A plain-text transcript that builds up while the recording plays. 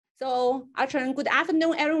So actually, good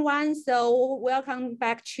afternoon, everyone. So welcome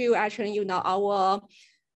back to actually, our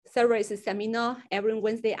service seminar every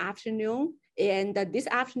Wednesday afternoon. And this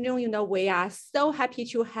afternoon, we are so happy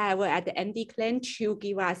to have at the Andy Klein to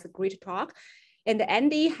give us a great talk. And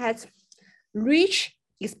Andy has rich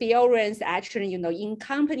experience actually, in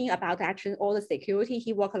company about actually all the security.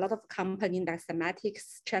 He worked a lot of companies like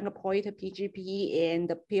Semantics, Checkpoint, PGP,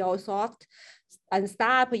 and PLSoft, and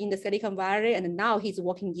startup in the Silicon Valley. And now he's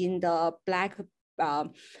working in the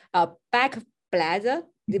Backblaze,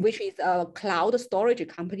 which is a cloud storage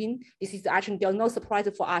company. This is actually no surprise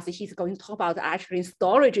for us. He's going to talk about actually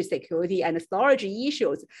storage security and storage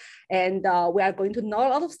issues. And we are going to know a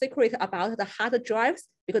lot of secret about the hard drives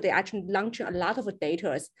because they actually launching a lot of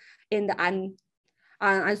data. And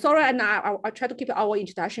I'm sorry, and I'll try to keep our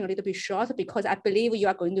introduction a little bit short because I believe you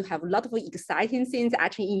are going to have a lot of exciting things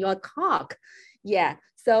actually in your talk. Yeah,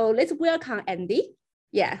 so let's welcome Andy.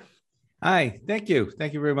 Yeah. Hi, thank you.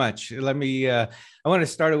 Thank you very much. Let me, I want to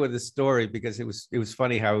start with a story because it was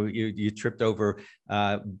funny how you tripped over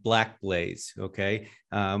Backblaze, okay?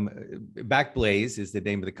 Backblaze is the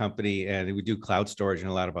name of the company and we do cloud storage and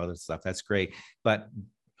a lot of other stuff. That's great. But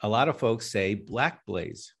a lot of folks say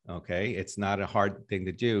Blackblaze, okay? It's not a hard thing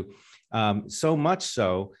to do. So much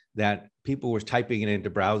so that people were typing it into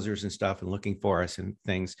browsers and stuff and looking for us and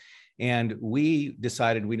things. And we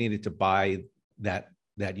decided we needed to buy that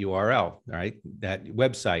URL, right? That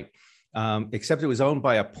website, except it was owned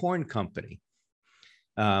by a porn company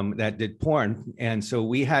that did porn. And so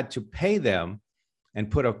we had to pay them and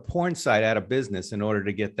put a porn site out of business in order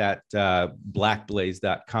to get that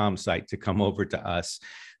blackblaze.com site to come over to us.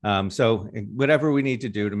 So whatever we need to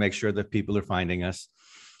do to make sure that people are finding us.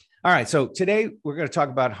 All right, so today we're going to talk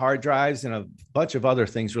about hard drives and a bunch of other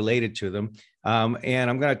things related to them. And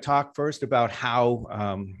I'm going to talk first about how,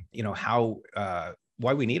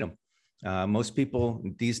 why we need them. Most people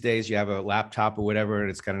these days, you have a laptop or whatever,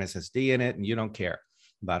 and it's got an SSD in it, and you don't care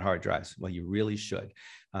about hard drives. Well, you really should.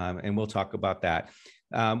 And we'll talk about that.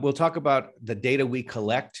 We'll talk about the data we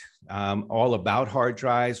collect, all about hard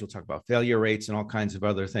drives. We'll talk about failure rates and all kinds of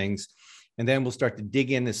other things. And then we'll start to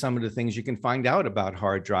dig into some of the things you can find out about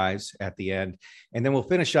hard drives at the end. And then we'll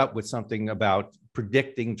finish up with something about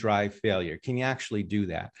predicting drive failure. Can you actually do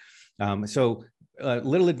that? So a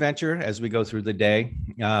little adventure as we go through the day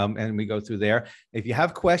and we go through there. If you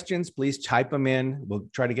have questions, please type them in. We'll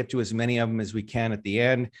try to get to as many of them as we can at the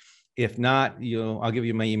end. If not, I'll give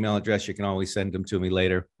you my email address. You can always send them to me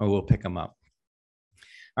later or we'll pick them up.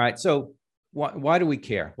 All right. So why do we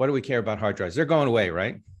care? Why do we care about hard drives? They're going away,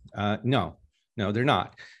 right? No, they're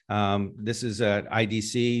not. This is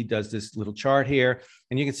IDC does this little chart here,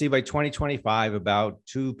 and you can see by 2025, about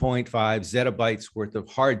 2.5 zettabytes worth of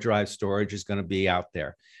hard drive storage is going to be out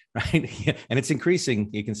there, right? And it's increasing.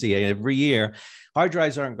 You can see every year. Hard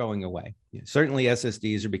drives aren't going away. Certainly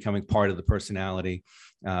SSDs are becoming part of the personality,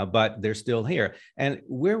 but they're still here. And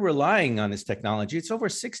we're relying on this technology. It's over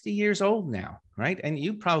 60 years old now, right? And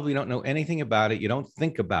you probably don't know anything about it. You don't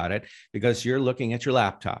think about it because you're looking at your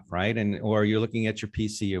laptop, right? Or you're looking at your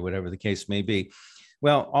PC or whatever the case may be.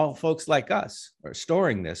 Well, all folks like us are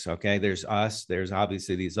storing this, okay? There's us. There's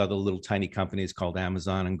obviously these other little tiny companies called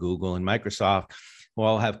Amazon and Google and Microsoft who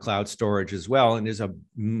all have cloud storage as well. And there's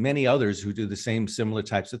many others who do the same similar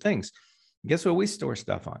types of things. Guess what we store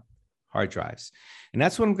stuff on? Hard drives. And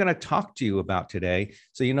that's what I'm going to talk to you about today.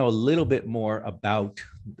 So you know a little bit more about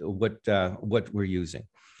what we're using.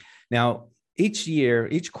 Now,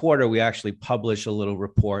 each quarter, we actually publish a little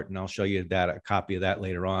report, and I'll show you a copy of that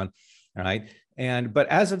later on. All right. But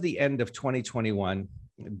as of the end of 2021,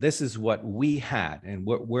 this is what we had and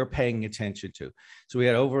what we're paying attention to. So we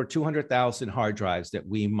had over 200,000 hard drives that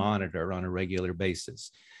we monitor on a regular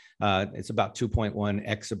basis. It's about 2.1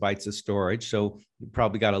 exabytes of storage. So you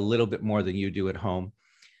probably got a little bit more than you do at home.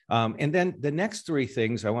 And then the next three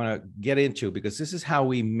things I want to get into, because this is how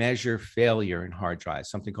we measure failure in hard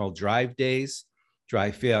drives, something called drive days,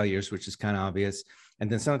 drive failures, which is kind of obvious, and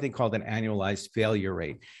then something called an annualized failure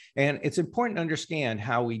rate. And it's important to understand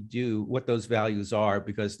how we do, what those values are,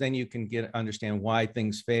 because then you can understand why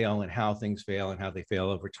things fail and how they fail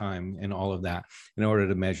over time and all of that in order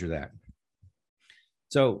to measure that.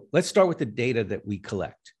 So let's start with the data that we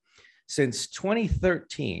collect. Since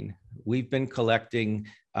 2013, we've been collecting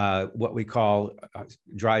what we call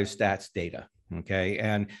drive stats data, okay?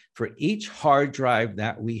 And for each hard drive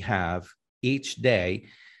that we have each day,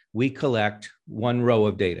 we collect one row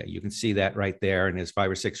of data. You can see that right there, and there's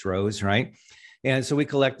 5 or 6 rows, right? And so we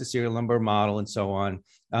collect the serial number, model, and so on.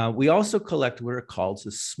 We also collect what are called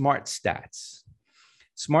the smart stats.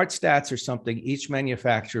 Smart stats are something each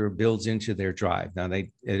manufacturer builds into their drive. Now,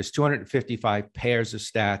 there's 255 pairs of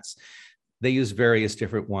stats. They use various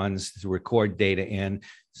different ones to record data in.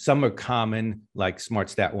 Some are common, like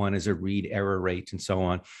SmartStat1 is a read error rate and so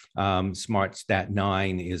on.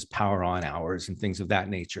 SmartStat9 is power on hours and things of that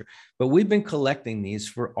nature. But we've been collecting these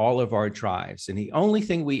for all of our drives. And the only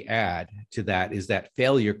thing we add to that is that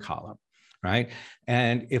failure column, right?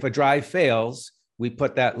 And if a drive fails, we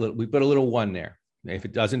put a little 1 there. If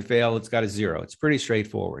it doesn't fail, it's got a 0. It's pretty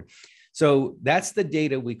straightforward. So that's the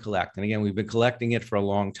data we collect. And again, we've been collecting it for a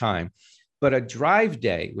long time. But a drive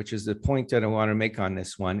day, which is the point that I want to make on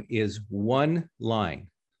this one, is 1 line.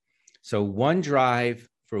 So 1 drive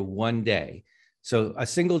for 1 day. So a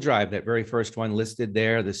single drive, that very first one listed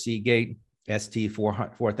there, the Seagate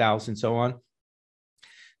ST4000, so on,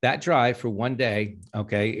 that drive for 1 day,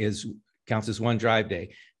 okay, counts as 1 drive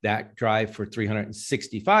day. That drive for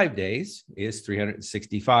 365 days is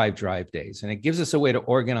 365 drive days. And it gives us a way to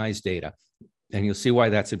organize data. And you'll see why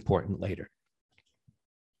that's important later.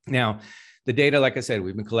 Now, the data, like I said,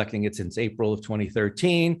 we've been collecting it since April of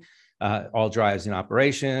 2013, all drives in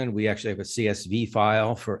operation. We actually have a CSV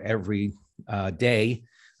file for every day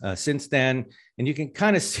since then. And you can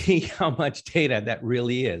kind of see how much data that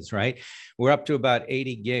really is, right? We're up to about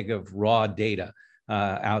 80 gig of raw data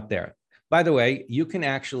out there. By the way, you can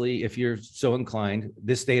actually, if you're so inclined,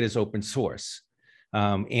 this data is open source.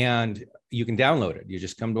 And you can download it. You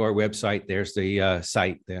just come to our website. There's the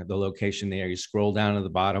site, the location there. You scroll down to the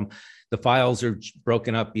bottom. The files are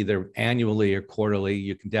broken up either annually or quarterly.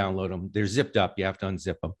 You can download them. They're zipped up. You have to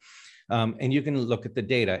unzip them. And you can look at the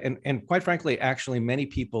data. And quite frankly, actually, many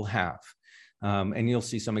people have. And you'll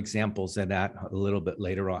see some examples of that a little bit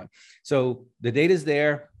later on. So the data is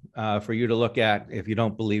there for you to look at if you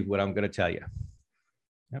don't believe what I'm going to tell you.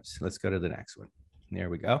 Oops, let's go to the next one. There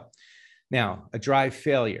we go. Now, a drive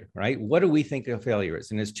failure, right? What do we think a failure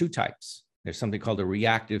is? And there's 2 types. There's something called a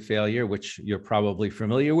reactive failure, which you're probably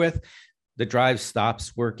familiar with. The drive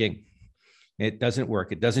stops working. It doesn't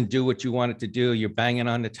work. It doesn't do what you want it to do. You're banging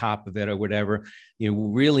on the top of it or whatever. You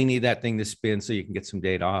really need that thing to spin so you can get some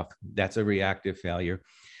data off. That's a reactive failure.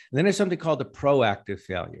 And then there's something called a proactive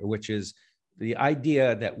failure, which is the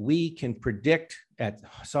idea that we can predict at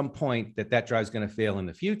some point that that drive is going to fail in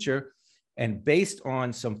the future. And based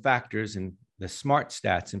on some factors and the smart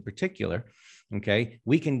stats in particular, okay,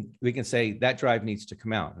 we can say that drive needs to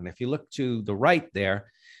come out. And if you look to the right there,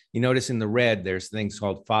 you notice in the red, there's things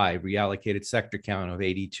called 5, reallocated sector count of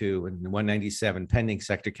 82 and 197, pending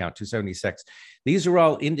sector count 276. These are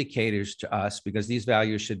all indicators to us, because these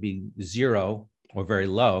values should be 0 or very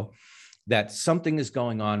low, that something is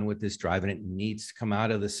going on with this drive and it needs to come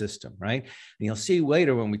out of the system, right? And you'll see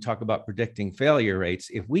later when we talk about predicting failure rates,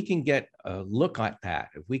 if we can get a look at that,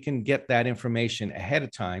 if we can get that information ahead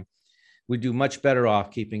of time, we do much better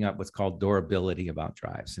off keeping up what's called durability about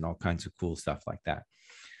drives and all kinds of cool stuff like that.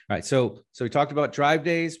 All right, so we talked about drive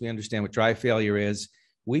days. We understand what drive failure is.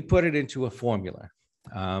 We put it into a formula.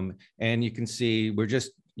 And you can see we're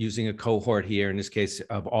just using a cohort here, in this case,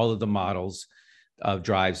 of all of the models of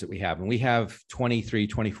drives that we have. And we have 23,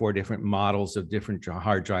 24 different models of different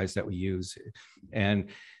hard drives that we use. And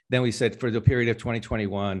then we said for the period of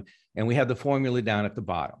 2021, and we have the formula down at the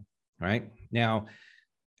bottom, right? Now,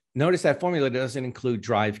 notice that formula doesn't include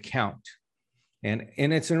drive count. And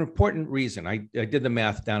it's an important reason. I did the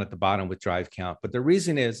math down at the bottom with drive count, but the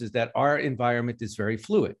reason is that our environment is very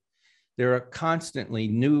fluid. There are constantly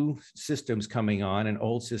new systems coming on and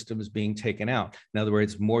old systems being taken out. In other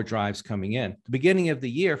words, more drives coming in. The beginning of the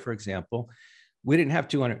year, for example, we didn't have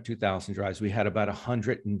 202,000 drives. We had about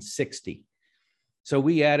 160. So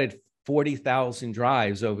we added 40,000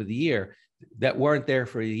 drives over the year that weren't there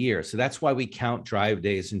for a year. So that's why we count drive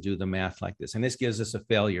days and do the math like this. And this gives us a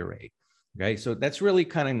failure rate. Okay, so that's really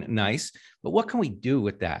kind of nice. But what can we do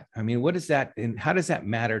with that? I mean, what is that and how does that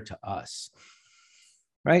matter to us?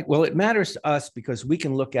 Right? Well, it matters to us because we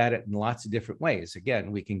can look at it in lots of different ways.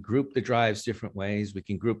 Again, we can group the drives different ways. We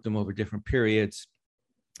can group them over different periods,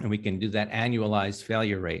 and we can do that annualized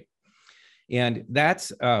failure rate. And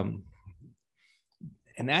that's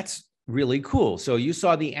really cool. So you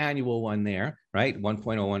saw the annual one there, right?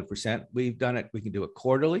 1.01%. We've done it. We can do it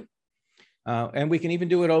quarterly. And we can even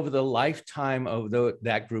do it over the lifetime of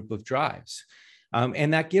that group of drives.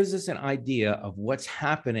 And that gives us an idea of what's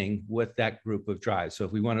happening with that group of drives. So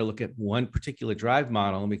if we want to look at one particular drive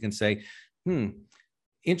model, and we can say,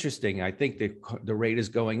 interesting, I think the rate is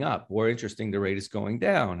going up, or interesting, the rate is going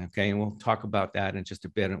down. Okay, and we'll talk about that in just a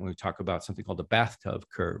bit when we talk about something called the bathtub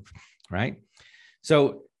curve, right?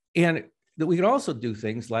 So, and we can also do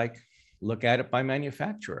things like look at it by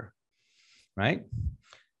manufacturer, right?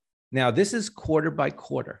 Now, this is quarter by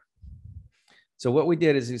quarter. So what we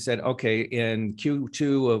did is we said, okay, in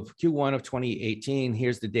Q1 of 2018,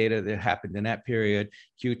 here's the data that happened in that period.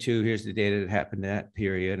 Q2, here's the data that happened in that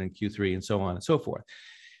period, and Q3, and so on and so forth.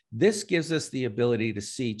 This gives us the ability to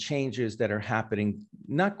see changes that are happening,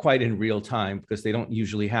 not quite in real time, because they don't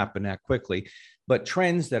usually happen that quickly, but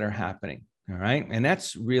trends that are happening, all right? And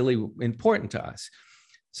that's really important to us.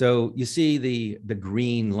 So you see the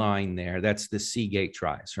green line there, that's the Seagate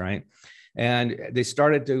drives, right? And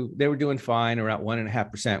they were doing fine, around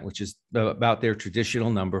 1.5%, which is about their traditional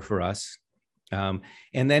number for us. And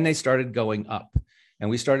then they started going up, and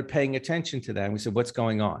we started paying attention to that. And we said, what's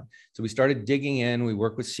going on? So we started digging in, we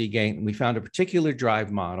worked with Seagate, and we found a particular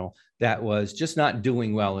drive model that was just not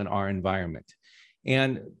doing well in our environment.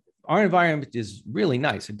 And our environment is really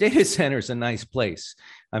nice. A data center is a nice place.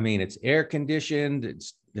 I mean, it's air conditioned,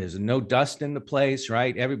 there's no dust in the place,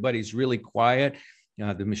 right? Everybody's really quiet.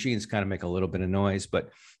 The machines kind of make a little bit of noise, but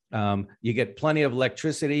you get plenty of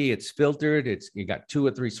electricity. It's filtered. You got 2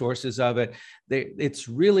 or 3 sources of it. It's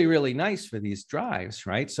really, really nice for these drives,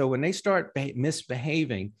 right? So when they start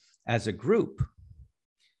misbehaving as a group,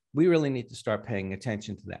 we really need to start paying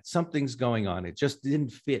attention to that. Something's going on. It just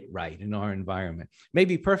didn't fit right in our environment.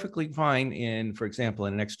 Maybe perfectly fine in, for example,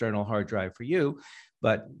 in an external hard drive for you,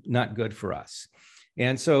 but not good for us.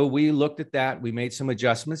 And so we looked at that, we made some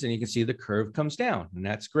adjustments, and you can see the curve comes down, and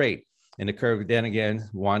that's great. And the curve then again,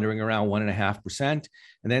 wandering around 1.5%, and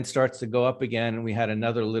then starts to go up again. And we had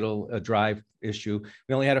another little drive issue.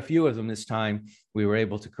 We only had a few of them this time. We were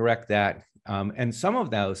able to correct that. And some of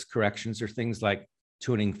those corrections are things like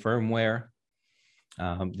tuning firmware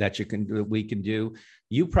that we can do.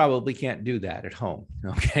 You probably can't do that at home,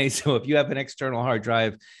 okay? So if you have an external hard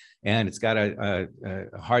drive and it's got a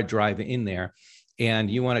hard drive in there,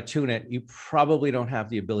 and you want to tune it, you probably don't have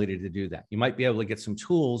the ability to do that. You might be able to get some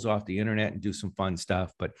tools off the internet and do some fun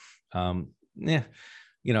stuff, but that's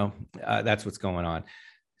what's going on.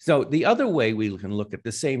 So the other way we can look at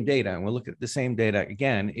the same data, and we'll look at the same data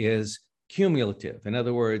again, is cumulative. In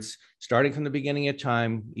other words, starting from the beginning of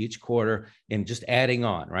time, each quarter, and just adding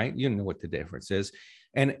on, right? You know what the difference is.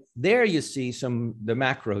 And there you see the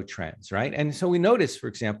macro trends, right? And so we notice, for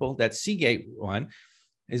example, that Seagate one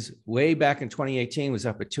is way back in 2018 was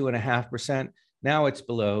up at 2.5%. Now it's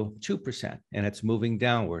below 2%, and it's moving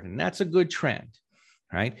downward. And that's a good trend,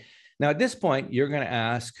 right? Now, at this point, you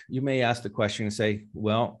may ask the question and say,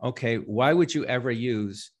 well, okay, why would you ever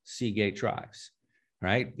use Seagate drives,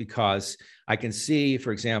 right? Because I can see,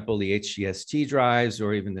 for example, the HGST drives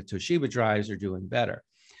or even the Toshiba drives are doing better.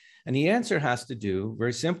 And the answer has to do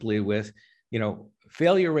very simply with,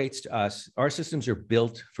 failure rates to us. Our systems are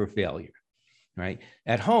built for failure. Right?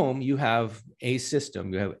 At home, you have a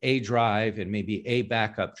system, you have a drive and maybe a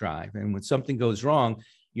backup drive. And when something goes wrong,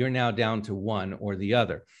 you're now down to one or the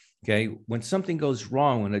other. Okay. When something goes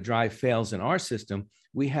wrong, when a drive fails in our system,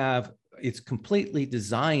 it's completely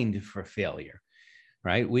designed for failure.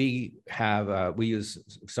 Right? We use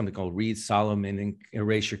something called Reed-Solomon and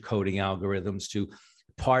erasure coding algorithms to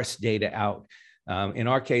parse data out. In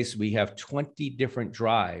our case, we have 20 different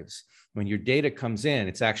drives. When your data comes in,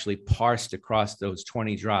 it's actually parsed across those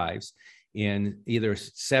 20 drives in either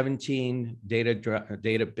 17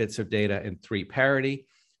 data bits of data and 3 parity,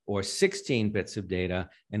 or 16 bits of data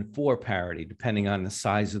and 4 parity, depending on the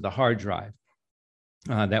size of the hard drive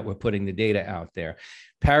that we're putting the data out there.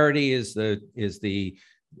 Parity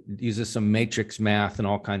uses some matrix math and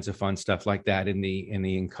all kinds of fun stuff like that in the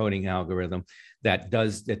encoding algorithm that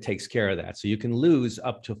takes care of that. So you can lose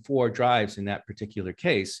up to 4 drives in that particular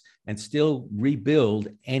case and still rebuild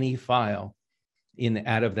any file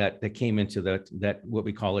out of that came into that what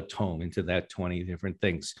we call a tome, into that 20 different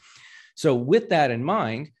things. So with that in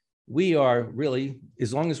mind, we are really,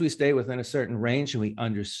 as long as we stay within a certain range and we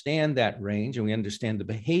understand that range and we understand the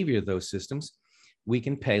behavior of those systems, we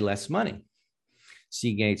can pay less money.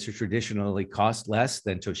 Seagates are traditionally cost less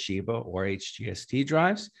than Toshiba or HGST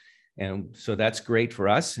drives. And so that's great for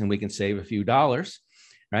us, and we can save a few dollars,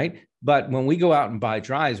 right? But when we go out and buy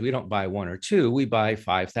drives, we don't buy 1 or 2, we buy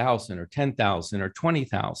 5,000 or 10,000 or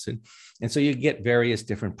 20,000. And so you get various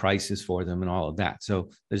different prices for them and all of that. So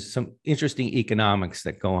there's some interesting economics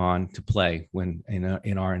that go on to play when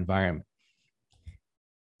in our environment.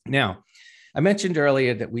 Now, I mentioned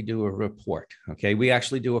earlier that we do a report, okay? We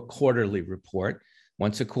actually do a quarterly report.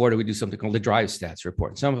 Once a quarter, we do something called the Drive Stats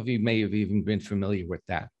Report. Some of you may have even been familiar with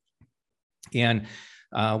that. And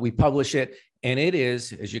we publish it, and it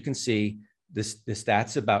is, as you can see, the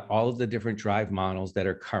stats about all of the different drive models that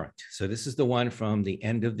are current. So this is the one from the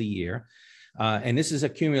end of the year. And this is a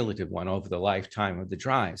cumulative one over the lifetime of the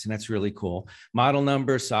drives. And that's really cool. Model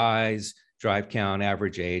number, size, drive count,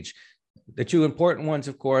 average age. The two important ones,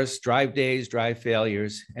 of course, drive days, drive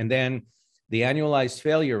failures, and then the annualized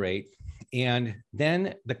failure rate, and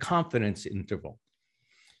then the confidence interval.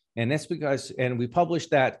 And that's because, and we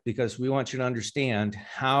published that because we want you to understand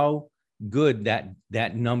how good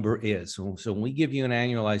that number is. So when we give you an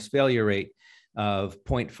annualized failure rate of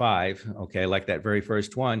 0.5, okay, like that very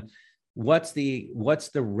first one, what's the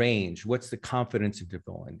range? What's the confidence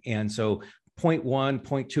interval? And so 0.1,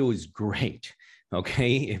 0.2 is great.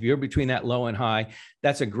 Okay, if you're between that low and high,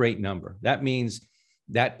 that's a great number. That means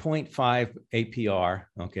that 0.5 APR,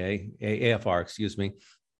 okay, AFR, excuse me,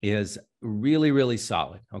 is really, really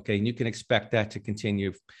solid. Okay, and you can expect that to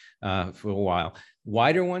continue for a while.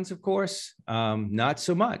 Wider ones, of course, not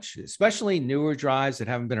so much, especially newer drives that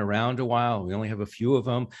haven't been around a while. We only have a few of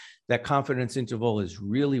them. That confidence interval is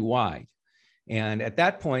really wide. And at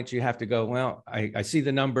that point, you have to go, well, I see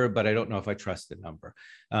the number, but I don't know if I trust the number.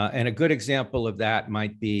 And a good example of that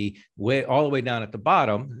might be all the way down at the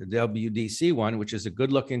bottom, the WDC one, which is a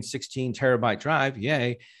good looking 16 terabyte drive,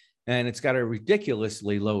 yay. And it's got a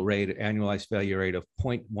ridiculously low rate, annualized failure rate of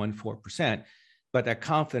 0.14%, but that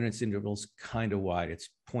confidence interval is kind of wide. It's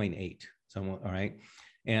 0.8, all right?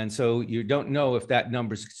 And so you don't know if that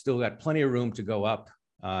number's still got plenty of room to go up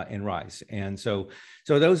and rise. And so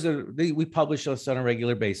those are, we publish those on a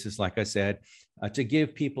regular basis, like I said, to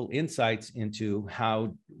give people insights into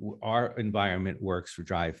how our environment works for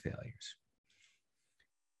drive failures.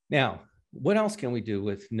 Now, what else can we do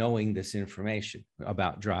with knowing this information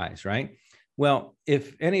about drives, right? Well,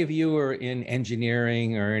 if any of you are in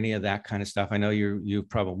engineering or any of that kind of stuff, I know you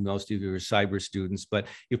probably, most of you are cyber students, but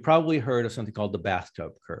you've probably heard of something called the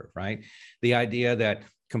bathtub curve, right? The idea that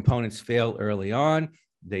components fail early on,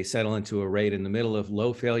 they settle into a rate in the middle of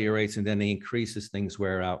low failure rates, and then they increase as things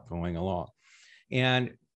wear out going along.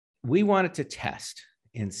 And we wanted to test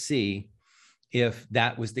and see if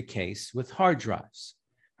that was the case with hard drives,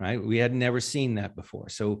 right? We had never seen that before.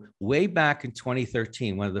 So way back in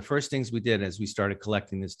 2013, one of the first things we did as we started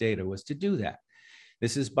collecting this data was to do that.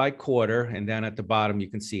 This is by quarter, and down at the bottom,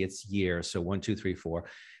 you can see it's year. So 1, 2, 3, 4.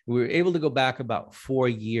 We were able to go back about 4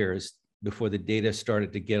 years before the data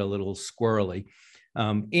started to get a little squirrely.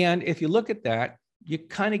 And if you look at that, you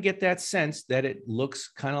kind of get that sense that it looks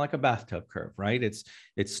kind of like a bathtub curve, right?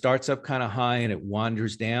 It starts up kind of high and it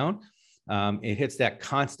wanders down. It hits that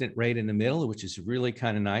constant rate in the middle, which is really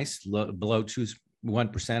kind of nice, below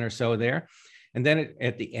 1% or so there. And then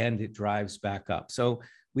at the end, it drives back up. So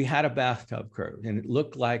we had a bathtub curve, and it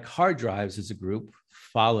looked like hard drives as a group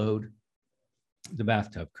followed the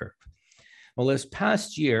bathtub curve. Well, this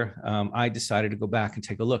past year, I decided to go back and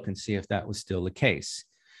take a look and see if that was still the case.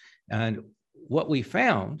 And what we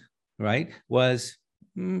found, right, was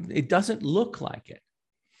it doesn't look like it,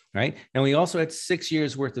 right? And we also had 6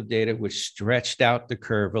 years worth of data, which stretched out the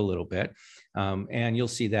curve a little bit. And you'll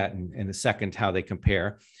see that in a second, how they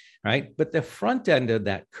compare, right? But the front end of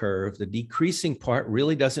that curve, the decreasing part,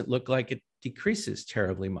 really doesn't look like it decreases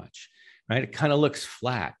terribly much, right? It kind of looks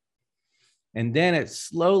flat. And then it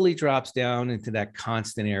slowly drops down into that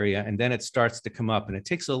constant area, and then it starts to come up. And it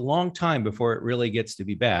takes a long time before it really gets to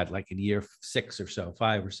be bad, like in year 6 or so,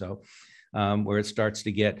 5 or so, where it starts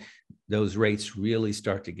to get, those rates really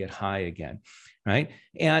start to get high again, right?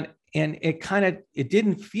 And it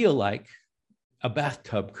didn't feel like a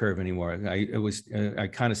bathtub curve anymore. I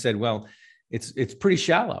kind of said, well, it's pretty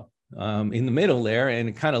shallow in the middle there, and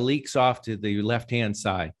it kind of leaks off to the left-hand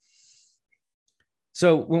side.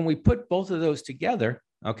 So when we put both of those together,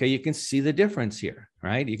 okay, you can see the difference here,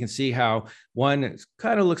 right? You can see how one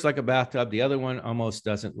kind of looks like a bathtub, the other one almost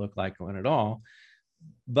doesn't look like one at all.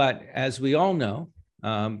 But as we all know,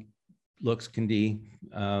 looks can be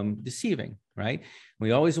deceiving, right?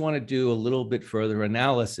 We always want to do a little bit further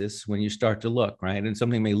analysis when you start to look, right? And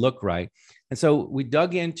something may look right. And so we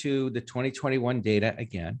dug into the 2021 data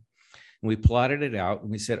again. And we plotted it out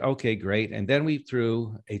and we said, okay, great. And then we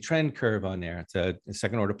threw a trend curve on there. It's a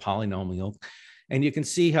second order polynomial. And you can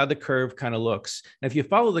see how the curve kind of looks. And if you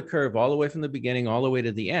follow the curve all the way from the beginning, all the way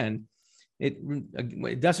to the end,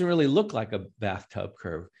 it doesn't really look like a bathtub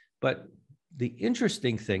curve. But the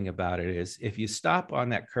interesting thing about it is if you stop on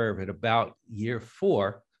that curve at about year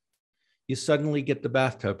 4, you suddenly get the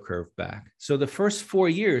bathtub curve back. So the first 4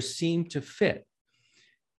 years seem to fit.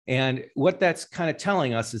 And what that's kind of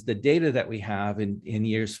telling us is the data that we have in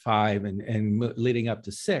years 5 and leading up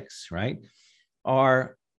to 6, right,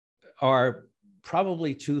 are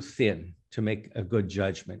probably too thin to make a good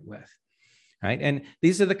judgment with, right? And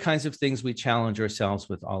these are the kinds of things we challenge ourselves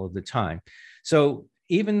with all of the time. So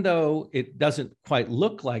even though it doesn't quite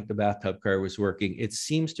look like the bathtub curve was working, it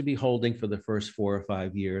seems to be holding for the first 4 or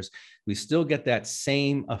 5 years. We still get that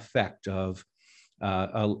same effect of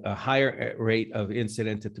a higher rate of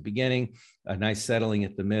incident at the beginning, a nice settling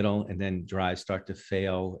at the middle, and then drives start to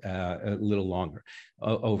fail a little longer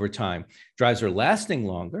over time. Drives are lasting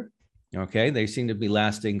longer. Okay, they seem to be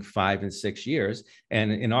lasting 5 and 6 years.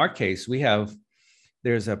 And in our case,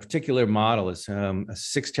 there's a particular model, it's a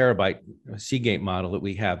 6 terabyte Seagate model that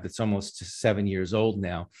we have that's almost 7 years old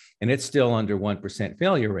now, and it's still under 1%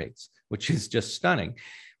 failure rates, which is just stunning.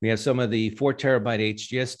 We have some of the 4 terabyte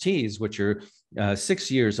HGSTs, which are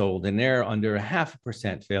 6 years old, and they're under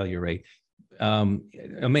 0.5% failure rate.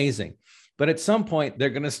 Amazing. But at some point, they're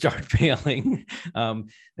going to start failing.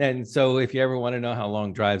 And so if you ever want to know how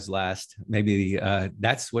long drives last, maybe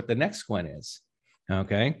that's what the next one is.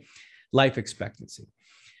 Okay. Life expectancy.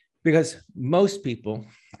 Because most people,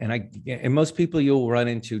 and most people you'll run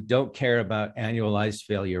into don't care about annualized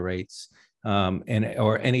failure rates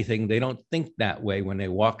or anything. They don't think that way when they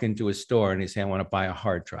walk into a store and they say, I want to buy a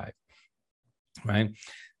hard drive. Right?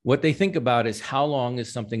 What they think about is how long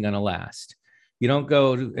is something going to last? You don't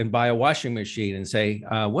go and buy a washing machine and say,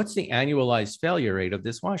 what's the annualized failure rate of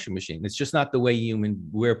this washing machine? It's just not the way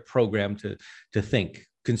we're programmed to think.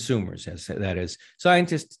 Consumers, as that is.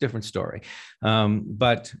 Scientists, different story.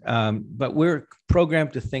 But we're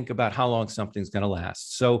programmed to think about how long something's going to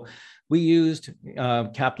last. So we used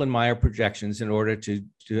Kaplan-Meier projections in order to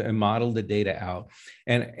model the data out.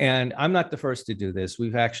 And I'm not the first to do this.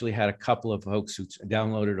 We've actually had a couple of folks who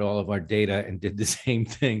downloaded all of our data and did the same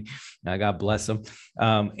thing. God bless them.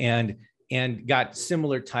 And got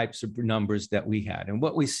similar types of numbers that we had. And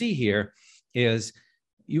what we see here is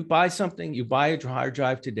you buy something, you buy a hard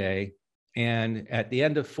drive today, and at the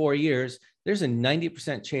end of 4 years, there's a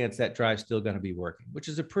 90% chance that drive's still going to be working, which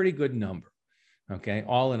is a pretty good number. Okay,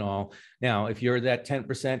 all in all. Now, if you're that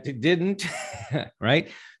 10% that didn't, right?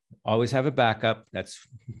 Always have a backup. That's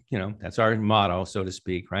our motto, so to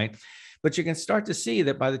speak, right? But you can start to see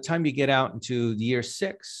that by the time you get out into year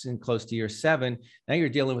 6 and close to year 7, now you're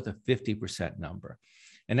dealing with a 50% number.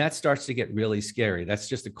 And that starts to get really scary. That's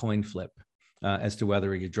just a coin flip as to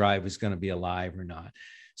whether your drive is going to be alive or not.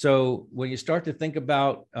 So when you start to think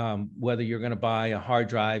about whether you're going to buy a hard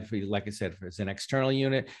drive, like I said, if it's an external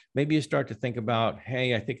unit, maybe you start to think about,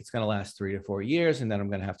 hey, I think it's going to last 3 to 4 years, and then I'm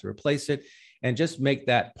going to have to replace it, and just make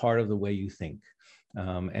that part of the way you think.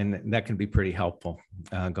 And that can be pretty helpful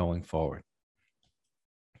going forward.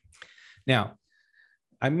 Now,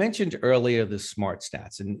 I mentioned earlier the smart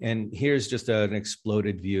stats, and here's just an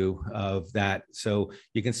exploded view of that. So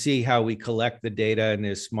you can see how we collect the data, and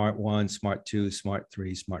there's smart 1, smart 2, smart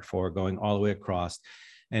 3, smart 4 going all the way across.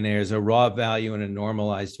 And there's a raw value and a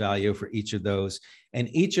normalized value for each of those. And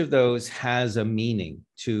each of those has a meaning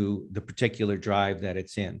to the particular drive that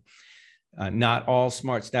it's in. Not all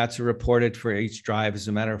smart stats are reported for each drive. As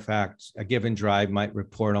a matter of fact, a given drive might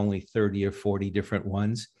report only 30 or 40 different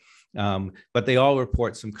ones. But they all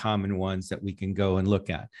report some common ones that we can go and look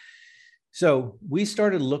at. So we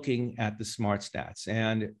started looking at the smart stats,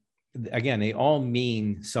 and again, they all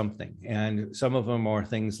mean something. And some of them are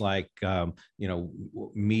things like,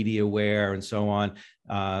 media wear and so on.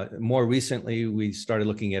 More recently, we started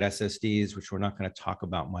looking at SSDs, which we're not going to talk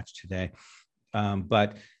about much today,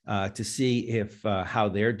 but to see if how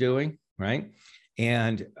they're doing, right?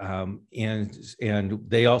 And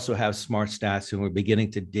they also have smart stats, and we're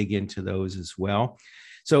beginning to dig into those as well.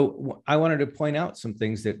 So I wanted to point out some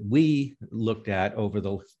things that we looked at over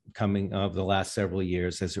the last several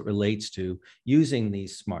years as it relates to using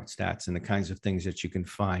these smart stats and the kinds of things that you can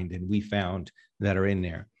find, and we found that are in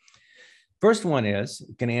there. First one is,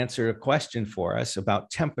 it can answer a question for us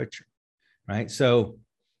about temperature, right? So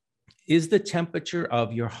is the temperature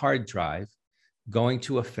of your hard drive going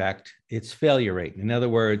to affect its failure rate? In other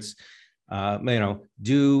words,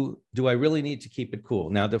 do I really need to keep it cool?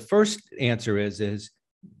 Now, the first answer is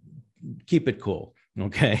keep it cool.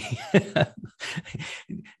 Okay.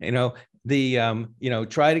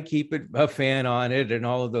 Try to keep a fan on it and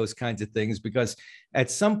all of those kinds of things, because at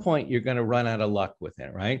some point you're going to run out of luck with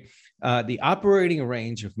it, right? The operating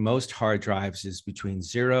range of most hard drives is between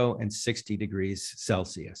 0 and 60 degrees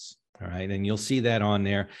Celsius. All right. And you'll see that on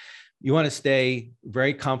there. You want to stay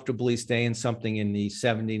very comfortably, stay in something in the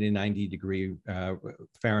 70 to 90 degree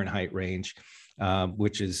Fahrenheit range,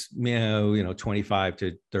 which is 25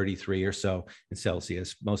 to 33 or so in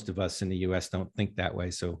Celsius. Most of us in the US don't think that way,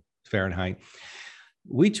 so Fahrenheit.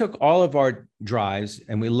 We took all of our drives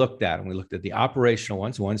and we looked at them. We looked at the operational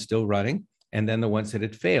ones still running, and then the ones that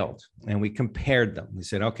had failed, and we compared them. We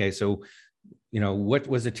said, okay, so what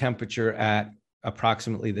was the temperature at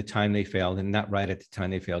approximately the time they failed, and not right at the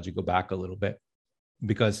time they failed. You go back a little bit,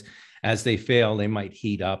 because as they fail, they might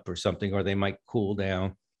heat up or something, or they might cool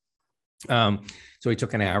down. So he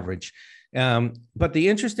took an average. But the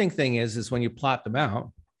interesting thing is when you plot them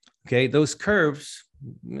out, okay, those curves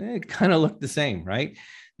kind of look the same, right?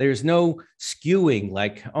 There's no skewing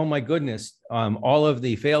like, oh my goodness, all of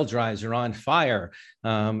the fail drives are on fire.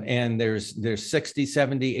 And there's 60,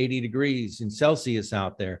 70, 80 degrees in Celsius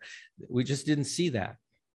out there. We just didn't see that.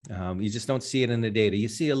 You just don't see it in the data. You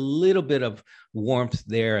see a little bit of warmth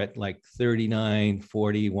there at like 39,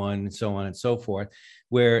 41, and so on and so forth,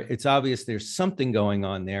 where it's obvious there's something going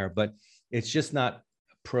on there, but it's just not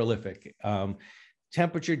prolific.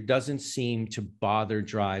 Temperature doesn't seem to bother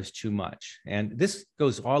drives too much. And this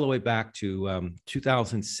goes all the way back to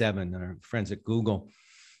 2007. Our friends at Google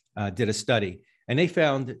did a study, and they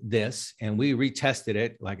found this, and we retested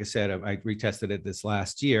it. Like I said, I retested it this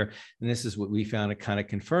last year, and this is what we found. It kind of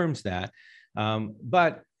confirms that.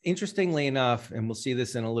 But interestingly enough, and we'll see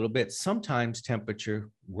this in a little bit, sometimes temperature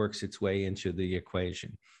works its way into the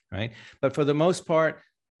equation, right? But for the most part,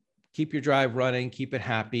 keep your drive running, keep it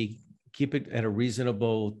happy, keep it at a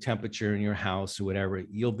reasonable temperature in your house or whatever,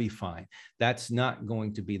 you'll be fine. That's not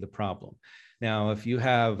going to be the problem. Now, if you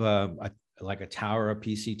have like a tower, a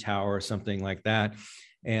PC tower or something like that,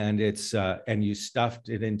 and it's and you stuffed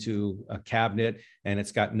it into a cabinet and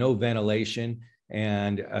it's got no ventilation,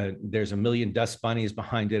 and there's a million dust bunnies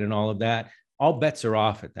behind it and all of that, all bets are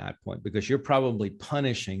off at that point, because you're probably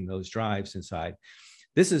punishing those drives inside.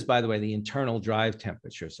 This is, by the way, the internal drive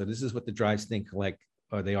temperature. So this is what the drives think like,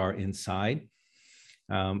 or they are inside.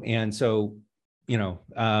 And so, you know,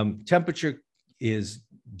 temperature is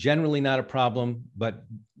generally not a problem, but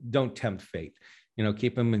don't tempt fate. You know,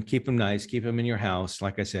 keep them nice, keep them in your house,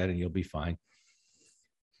 like I said, and you'll be fine.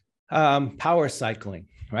 Power cycling,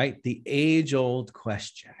 right? The age-old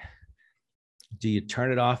question. Do you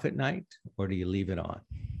turn it off at night or do you leave it on,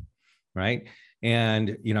 right?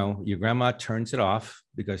 And, you know, your grandma turns it off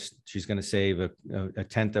because she's going to save a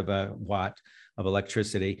tenth of a watt of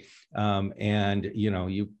electricity. And, you know,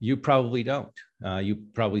 you probably don't. You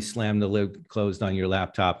probably slam the lid closed on your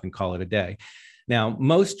laptop and call it a day. Now,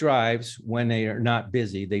 most drives, when they are not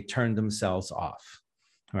busy, they turn themselves off,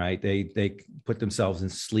 right? They put themselves in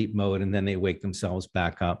sleep mode and then they wake themselves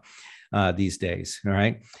back up these days, all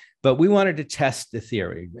right? But we wanted to test the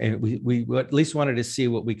theory, and we at least wanted to see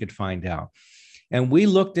what we could find out. And we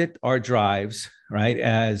looked at our drives, right,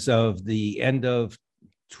 as of the end of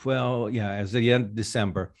as of the end of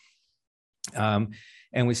December.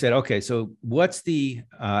 And we said, okay, so what's the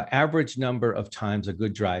average number of times a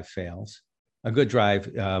good drive fails? A good drive,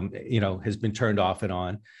 you know, has been turned off and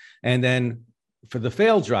on. And then for the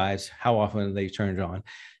failed drives, how often are they turned on?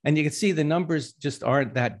 And you can see the numbers just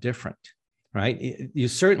aren't that different, right? You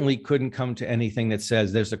certainly couldn't come to anything that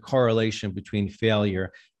says there's a correlation between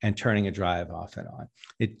failure and turning a drive off and on.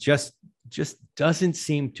 It just doesn't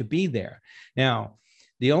seem to be there. Now,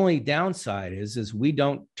 the only downside is we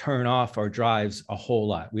don't turn off our drives a whole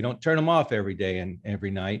lot. We don't turn them off every day and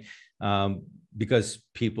every night because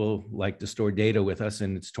people like to store data with us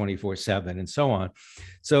and it's 24/7 and so on.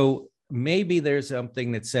 So maybe there's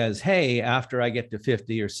something that says, hey, after I get to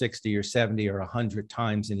 50 or 60 or 70 or 100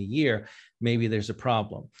 times in a year, maybe there's a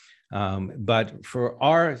problem. But for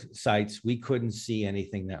our sites, we couldn't see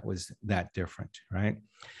anything that was that different, right?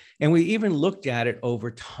 And we even looked at it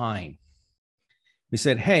over time. We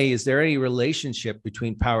said, hey, is there any relationship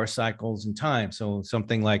between power cycles and time? So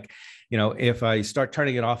something like, you know, if I start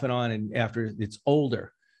turning it off and on and after it's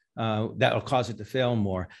older, that'll cause it to fail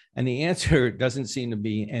more. And the answer doesn't seem to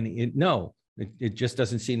be it just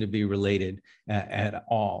doesn't seem to be related at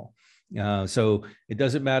all. So it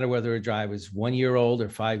doesn't matter whether a drive is 1 year old or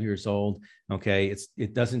 5 years old. Okay,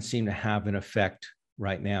 it doesn't seem to have an effect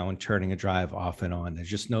right now in turning a drive off and on. There's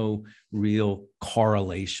just no real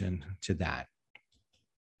correlation to that.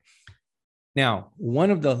 Now,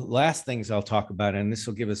 one of the last things I'll talk about, and this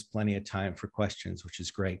will give us plenty of time for questions, which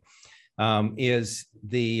is great, is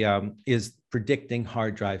predicting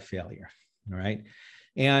hard drive failure. All right.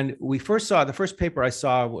 And the first paper I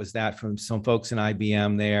saw was that from some folks in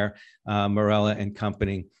IBM there, Morella and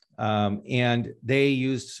company. And they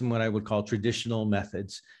used some what I would call traditional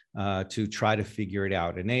methods to try to figure it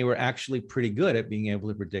out. And they were actually pretty good at being able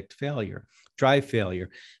to predict drive failure,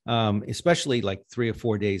 especially like 3 or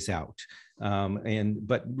 4 days out.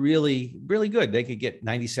 But really, really good. They could get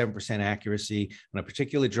 97% accuracy on a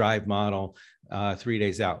particular drive model 3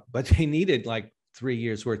 days out, but they needed like 3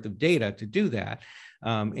 years worth of data to do that.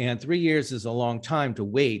 And 3 years is a long time to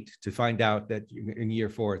wait to find out that in year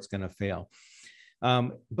 4, it's going to fail.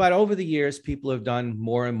 But over the years, people have done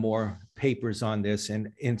more and more papers on this.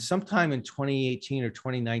 And sometime in 2018 or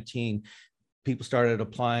 2019, people started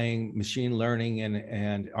applying machine learning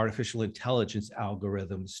and artificial intelligence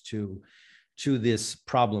algorithms to this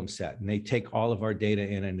problem set. And they take all of our data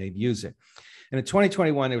in and they'd use it. And in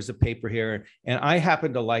 2021, there was a paper here, and I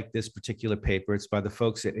happen to like this particular paper. It's by the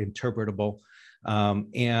folks at Interpretable.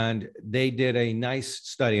 And they did a nice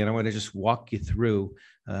study, and I want to just walk you through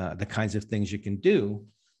the kinds of things you can do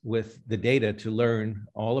with the data to learn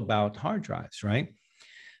all about hard drives, right?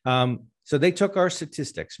 So they took our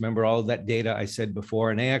statistics, remember all of that data I said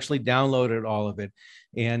before, and they actually downloaded all of it.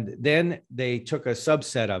 And then they took a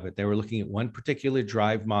subset of it. They were looking at one particular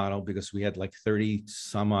drive model because we had like 30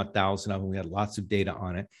 some odd thousand of them. We had lots of data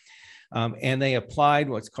on it. And they applied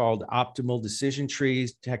what's called optimal decision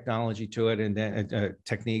trees technology to it, and then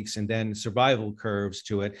techniques, and then survival curves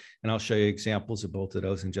to it. And I'll show you examples of both of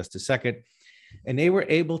those in just a second. And they were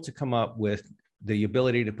able to come up with the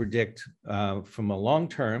ability to predict from a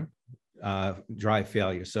long-term drive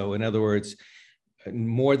failure. So in other words,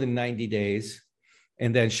 more than 90 days,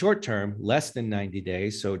 and then short-term, less than 90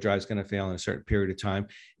 days. So a drive's going to fail in a certain period of time.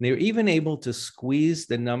 And they were even able to squeeze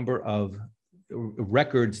the number of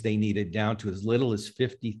records they needed down to as little as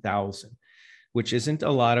 50,000, which isn't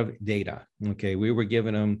a lot of data. Okay, we were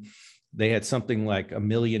giving them, they had something like 1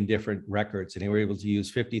 million different records, and they were able to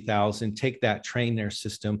use 50,000, take that, train their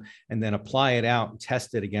system, and then apply it out and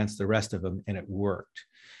test it against the rest of them, and it worked,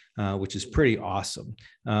 which is pretty awesome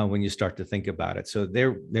when you start to think about it. So they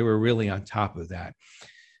were really on top of that.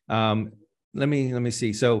 Let me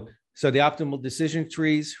see. So the optimal decision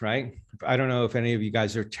trees, right? I don't know if any of you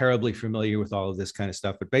guys are terribly familiar with all of this kind of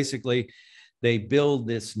stuff, but basically they build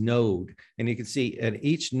this node, and you can see at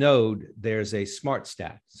each node, there's a smart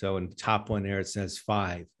stat. So in the top one there, it says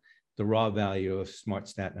 5, the raw value of smart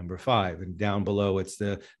stat number 5. And down below, it's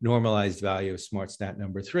the normalized value of smart stat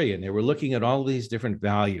number 3. And they were looking at all these different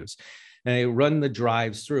values, and they run the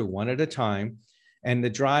drives through one at a time. And the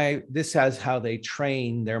drive, this has how they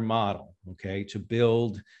train their model, okay, to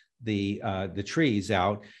build the trees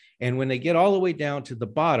out. And when they get all the way down to the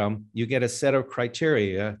bottom, you get a set of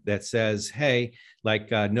criteria that says, hey,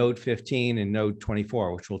 like node 15 and node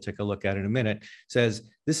 24, which we'll take a look at in a minute, says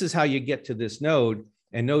this is how you get to this node.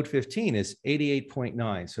 And node 15 is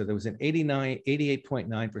 88.9. So there was an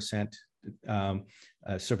 88.9%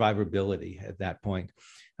 survivability at that point,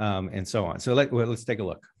 and so on. So let's take a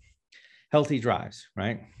look. Healthy drives,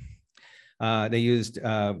 right? They used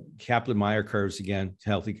Kaplan-Meier curves again,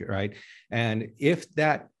 healthy, right? And if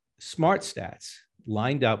that smart stats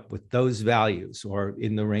lined up with those values, or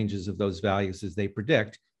in the ranges of those values as they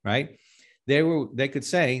predict, right? They could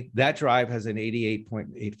say that drive has an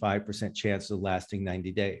 88.85% chance of lasting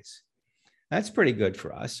 90 days. That's pretty good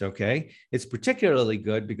for us, okay? It's particularly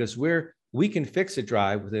good because we can fix a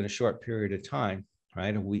drive within a short period of time,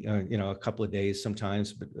 right? A couple of days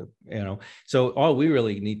sometimes, but so all we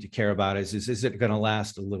really need to care about is it going to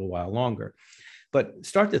last a little while longer? But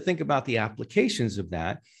start to think about the applications of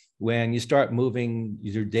that when you start moving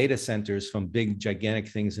your data centers from big, gigantic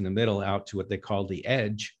things in the middle out to what they call the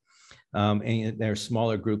edge. And there are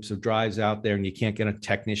smaller groups of drives out there, and you can't get a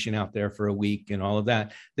technician out there for a week and all of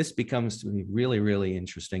that. This becomes to be really, really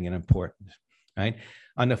interesting and important, right?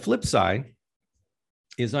 On the flip side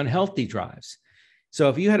is unhealthy drives. So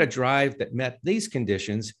if you had a drive that met these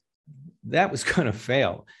conditions, that was going to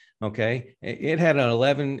fail. Okay, it had an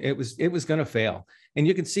 11. It was going to fail, and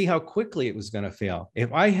you can see how quickly it was going to fail.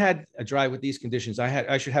 If I had a drive with these conditions,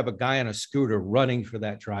 I should have a guy on a scooter running for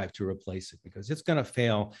that drive to replace it, because it's going to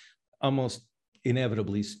fail almost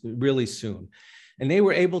inevitably really soon. And they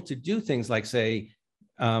were able to do things like say,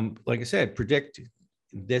 like I said, predict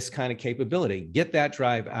this kind of capability. Get that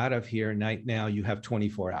drive out of here right now. You have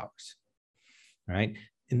 24 hours. Right.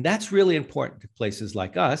 And that's really important to places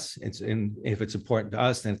like us. If it's important to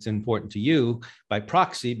us, then it's important to you by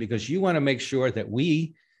proxy, because you want to make sure that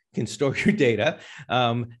we can store your data,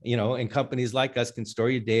 and companies like us can store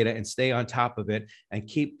your data and stay on top of it and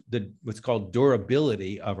keep what's called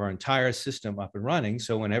durability of our entire system up and running.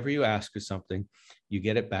 So whenever you ask for something, you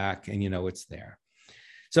get it back and it's there.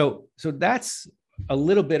 So that's a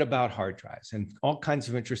little bit about hard drives and all kinds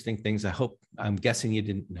of interesting things. I'm guessing you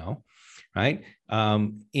didn't know. Right.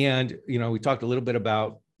 And, we talked a little bit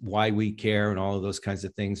about why we care and all of those kinds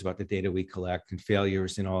of things about the data we collect and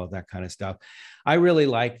failures and all of that kind of stuff. I really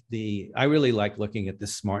like looking at the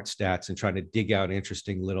smart stats and trying to dig out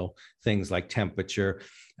interesting little things like temperature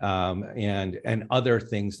and other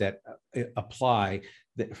things that apply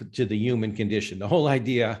to the human condition. The whole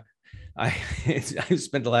idea I've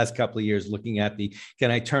spent the last couple of years looking at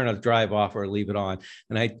can I turn a drive off or leave it on?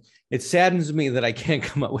 And it saddens me that I can't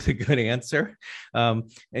come up with a good answer.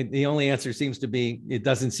 And the only answer seems to be, it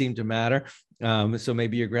doesn't seem to matter. So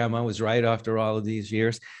maybe your grandma was right after all of these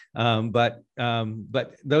years. But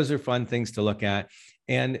those are fun things to look at.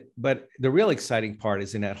 But the real exciting part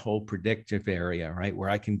is in that whole predictive area, right? Where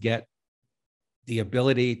I can get the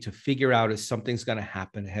ability to figure out if something's going to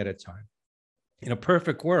happen ahead of time. In a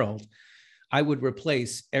perfect world, I would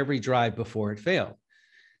replace every drive before it failed.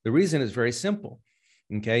 The reason is very simple.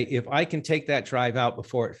 Okay. If I can take that drive out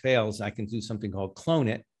before it fails, I can do something called clone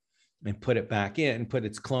it and put it back in, put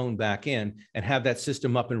its clone back in, and have that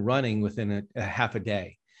system up and running within a half a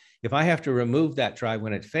day. If I have to remove that drive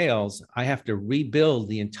when it fails, I have to rebuild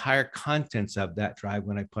the entire contents of that drive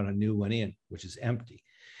when I put a new one in, which is empty.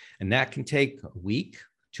 And that can take a week,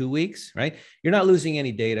 2 weeks, right? You're not losing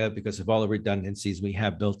any data because of all the redundancies we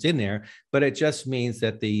have built in there, but it just means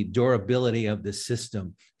that the durability of the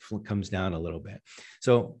system comes down a little bit.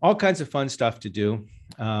 So all kinds of fun stuff to do,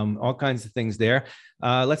 all kinds of things there.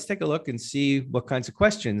 Let's take a look and see what kinds of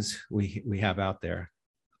questions we have out there.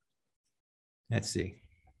 Let's see.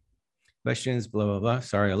 Questions, blah, blah, blah.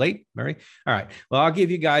 Sorry, I'm late, Mary. All right. Well, I'll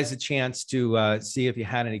give you guys a chance to see if you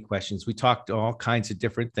had any questions. We talked all kinds of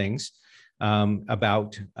different things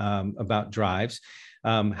about drives.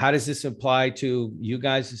 How does this apply to you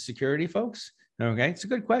guys as security folks? Okay, it's a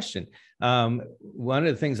good question. One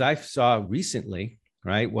of the things I saw recently,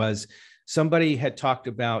 right, was somebody had talked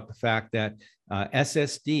about the fact that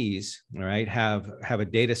SSDs, all right, have a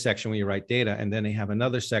data section where you write data, and then they have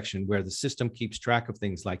another section where the system keeps track of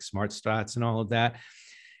things like smart stats and all of that.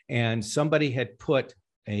 And somebody had put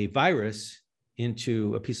a virus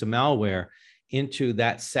into a piece of malware into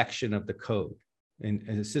that section of the code in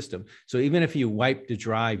the system. So even if you wiped the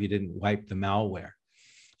drive, you didn't wipe the malware.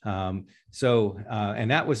 And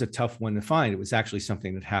that was a tough one to find. It was actually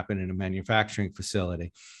something that happened in a manufacturing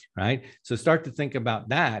facility, right? So start to think about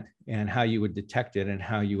that and how you would detect it and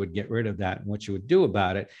how you would get rid of that and what you would do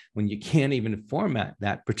about it when you can't even format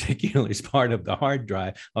that particular part of the hard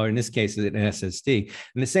drive, or in this case, an SSD.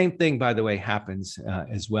 And the same thing, by the way, happens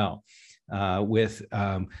as well with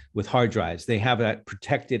hard drives. They have that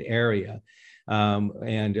protected area.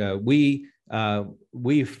 We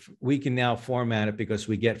can now format it because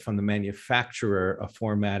we get from the manufacturer a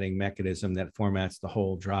formatting mechanism that formats the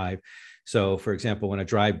whole drive. So for example, when a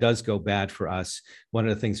drive does go bad for us, one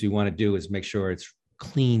of the things we want to do is make sure it's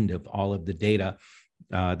cleaned of all of the data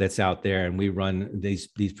that's out there. And we run these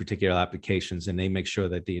particular applications, and they make sure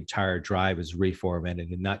that the entire drive is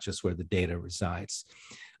reformatted and not just where the data resides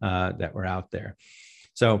that were out there.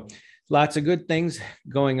 So lots of good things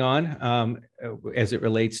going on as it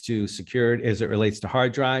relates to secured, as it relates to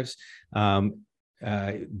hard drives. The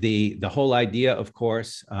whole idea, of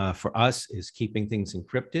course, for us is keeping things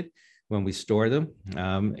encrypted when we store them.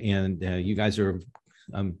 You guys are,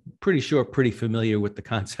 I'm pretty sure, pretty familiar with the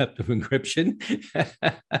concept of encryption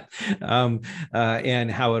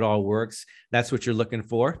and how it all works. That's what you're looking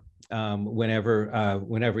for.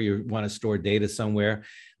 Whenever you want to store data somewhere,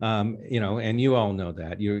 and you all know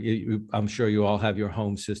that. I'm sure you all have your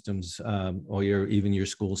home systems or even your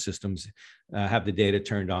school systems have the data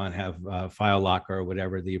turned on, have file locker or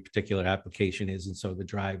whatever the particular application is, and so the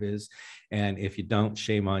drive is. And if you don't,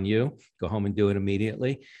 shame on you. Go home and do it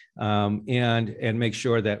immediately, and make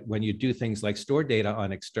sure that when you do things like store data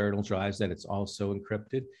on external drives, that it's also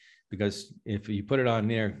encrypted, because if you put it on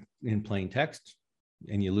there in plain text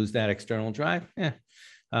and you lose that external drive,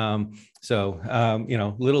 little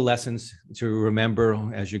lessons to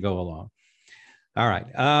remember as you go along. All right.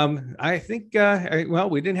 I think,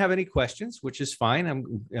 we didn't have any questions, which is fine.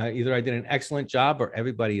 Either I did an excellent job or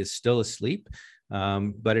everybody is still asleep.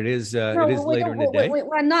 But it is later in the day. We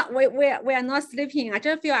are not sleeping. I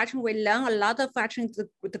just feel actually we learn a lot of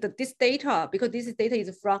this data, because this data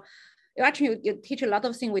is from, you teach a lot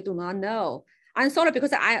of things we do not know. I'm sorry,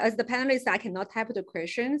 because I, as the panelist, I cannot type the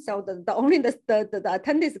question. So only the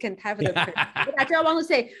attendees can type the question. But I just want to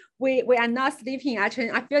say, we are not sleeping.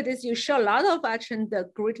 Actually, I feel this, you show a lot of actually the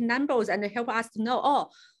great numbers and help us to know, oh,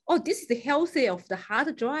 this is the healthy of the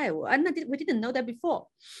hard drive. And we didn't know that before.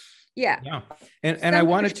 Yeah. And I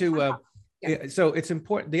wanted to, so it's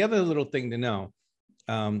important. The other little thing to know,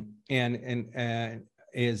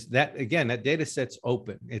 is that, again, that data set's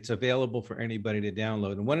open. It's available for anybody to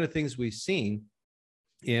download. And one of the things we've seen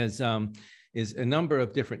is a number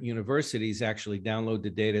of different universities actually download the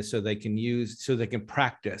data so they can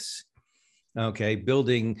practice okay,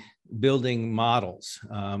 building models,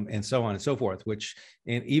 and so on and so forth, which,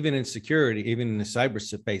 and even in security, even in the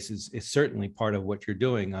cyberspace is certainly part of what you're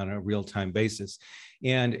doing on a real-time basis.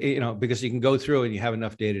 And, because you can go through and you have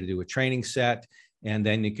enough data to do a training set, and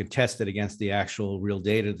then you can test it against the actual real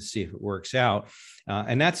data to see if it works out.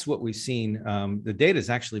 And that's what we've seen. The data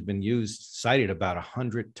has actually been cited about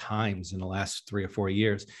 100 times in the last 3 or 4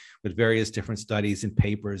 years with various different studies and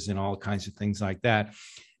papers and all kinds of things like that.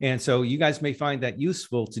 And so you guys may find that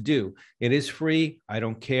useful to do. It is free. I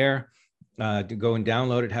don't care. To go and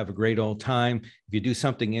download it, have a great old time. If you do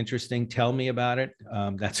something interesting, tell me about it.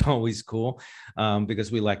 That's always cool,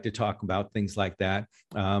 because we like to talk about things like that,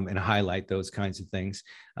 and highlight those kinds of things.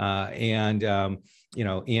 But it's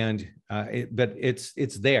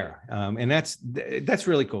there, and that's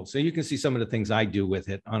really cool. So you can see some of the things I do with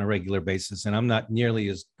it on a regular basis, and I'm not nearly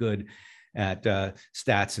as good at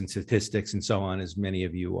stats and statistics and so on as many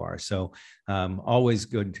of you are. So always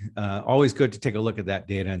good to take a look at that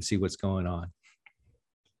data and see what's going on.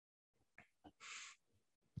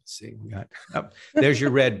 Let's see, we got, there's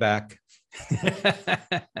your red back.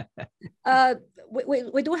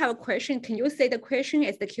 We do have a question. Can you say the question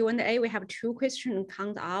is the Q&A? We have 2 questions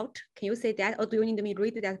count out. Can you say that, or do you need me to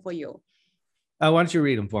read that for you? Why don't you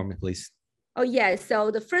read them for me, please? Oh, yeah.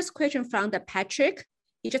 So the first question from the Patrick.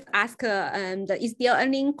 He just asked, is there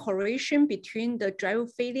any correlation between the driver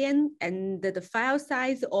failure and the file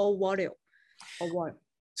size or volume, or what?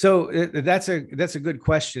 So that's a good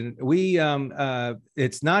question.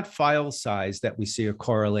 It's not file size that we see a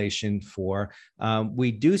correlation for.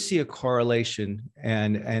 We do see a correlation,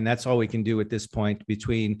 and that's all we can do at this point,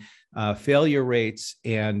 between failure rates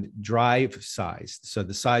and drive size. So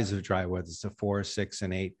the size of the drive, whether it's a 4, 6,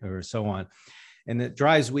 and 8, or so on. And the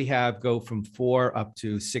drives we have go from 4 up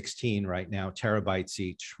to 16 right now, terabytes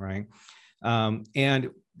each, right? And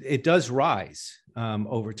it does rise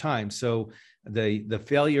over time. So the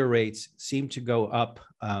failure rates seem to go up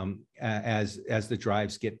as the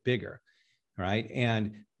drives get bigger,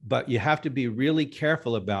 right? But you have to be really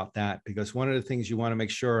careful about that, because one of the things you want to make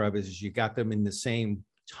sure of is you got them in the same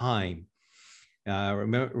time.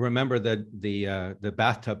 Remember the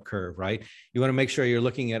bathtub curve, right? You want to make sure you're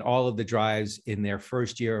looking at all of the drives in their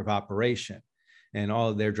first year of operation, and all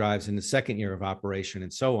of their drives in the second year of operation,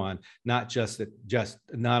 and so on. Not just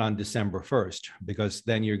not on December 1st, because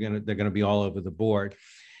then they're gonna be all over the board.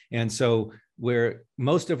 And so where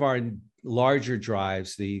most of our larger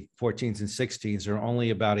drives, the 14s and 16s, are only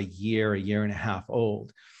about a year and a half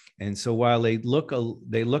old. And so while they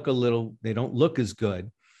don't look as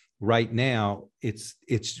good right now,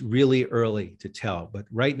 it's really early to tell. But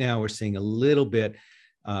right now we're seeing a little bit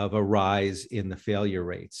of a rise in the failure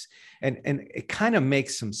rates. And it kind of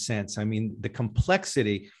makes some sense. I mean, the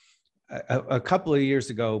complexity, a couple of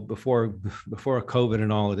years ago, before COVID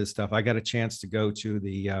and all of this stuff, I got a chance to go to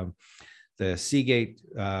the Seagate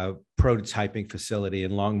prototyping facility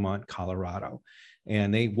in Longmont, Colorado.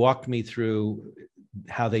 And they walked me through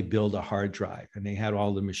how they build a hard drive, and they had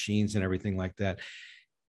all the machines and everything like that.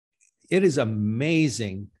 It is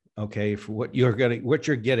amazing, okay, for what you're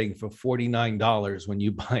getting for $49 when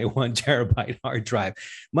you buy a 1 terabyte hard drive,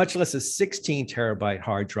 much less a 16 terabyte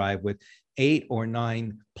hard drive with 8 or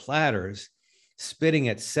 9 platters spitting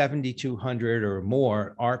at 7,200 or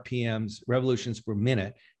more RPMs, revolutions per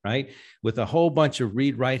minute, right? With a whole bunch of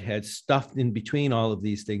read-write heads stuffed in between all of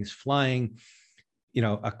these things, flying,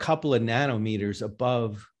 a couple of nanometers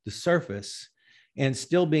above the surface, and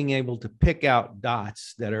still being able to pick out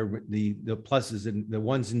dots that are the pluses and the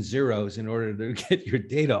ones and zeros in order to get your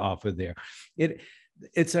data off of there.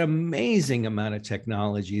 It's an amazing amount of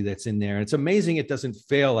technology that's in there. It's amazing it doesn't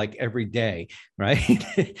fail like every day,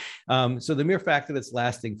 right? So the mere fact that it's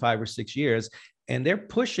lasting 5 or 6 years, and they're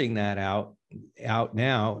pushing that out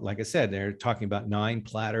now, like I said, they're talking about 9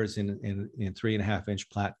 platters in 3.5-inch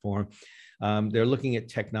platform. They're looking at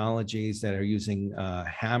technologies that are using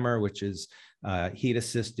HAMR, which is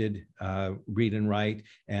heat-assisted read and write,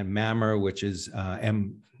 and MAMR, which is I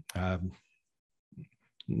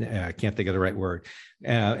can't think of the right word.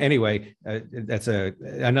 Anyway, that's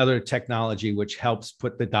another technology which helps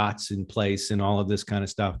put the dots in place and all of this kind of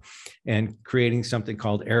stuff, and creating something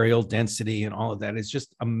called areal density and all of that. It's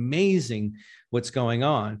just amazing what's going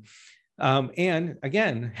on. And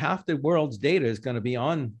again, half the world's data is going to be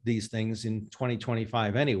on these things in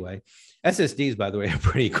 2025 anyway. SSDs, by the way, are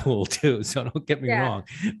pretty cool too, so don't get me wrong.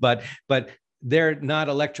 But they're not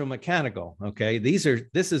electromechanical, okay?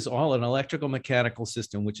 This is all an electrical mechanical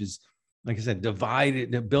system, which is like I said,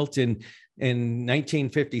 divided, built in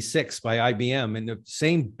 1956 by IBM, and the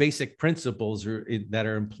same basic principles were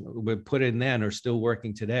put in then are still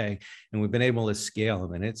working today, and we've been able to scale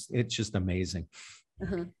them, and it's just amazing.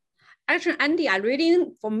 Uh-huh. Actually, Andy, I already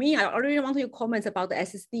want your comments about the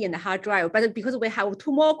SSD and the hard drive, but because we have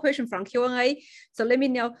two more questions from Q&A, so let me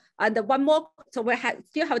know. And one more, so we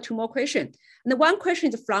still have two more questions. And the one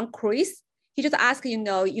question is from Chris. He just asked,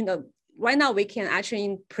 right now we can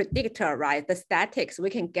actually predict, right, the statics. We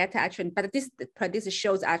can get actually, but this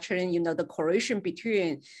shows actually, the correlation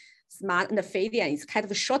between smart and the Fabian is kind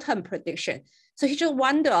of a short-term prediction. So he just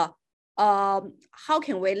wonder, how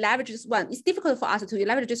can we leverage this one? It's difficult for us to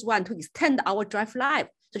leverage this one to extend our drive life.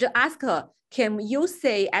 So just ask her, can you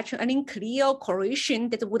say actually any clear correlation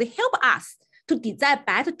that would help us to design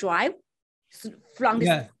better drive from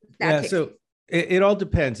this statics? Yeah, so it all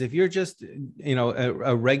depends. If you're just,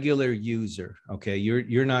 a regular user, okay,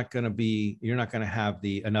 you're not going to have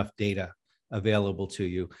enough data available to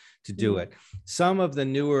you to do it. Some of the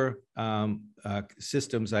newer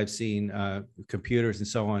systems I've seen, computers and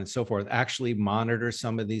so on and so forth, actually monitor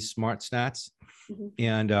some of these smart stats,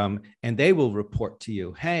 and they will report to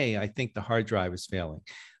you, hey, I think the hard drive is failing,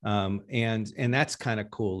 and that's kind of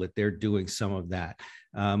cool that they're doing some of that.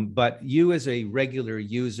 But you as a regular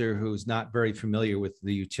user who's not very familiar with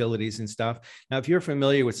the utilities and stuff, now if you're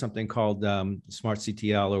familiar with something called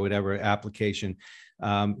SmartCTL or whatever application,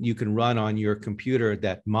 you can run on your computer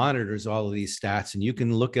that monitors all of these stats, and you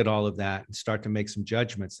can look at all of that and start to make some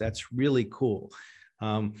judgments. That's really cool.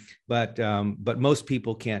 But most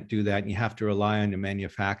people can't do that, and you have to rely on the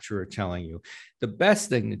manufacturer telling you. The best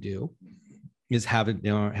thing to do is have it,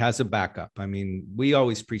 has a backup. I mean, we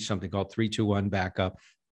always preach something called 3-2-1 backup,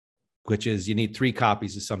 which is you need 3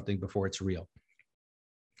 copies of something before it's real.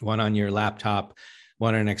 One on your laptop,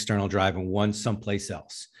 one on an external drive, and one someplace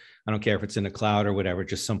else. I don't care if it's in the cloud or whatever,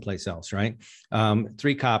 just someplace else, right?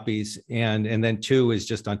 3 copies, and then 2 is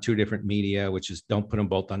just on 2 different media, which is don't put them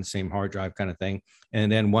both on the same hard drive kind of thing. And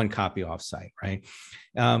then 1 copy offsite, right?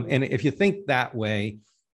 And if you think that way,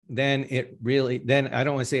 then I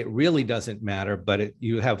don't want to say it really doesn't matter, but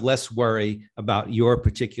you have less worry about your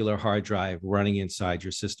particular hard drive running inside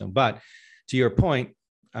your system. But to your point,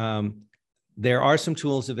 there are some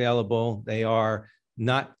tools available. They are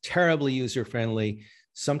not terribly user-friendly.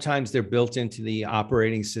 Sometimes they're built into the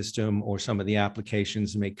operating system, or some of the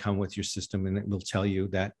applications may come with your system, and it will tell you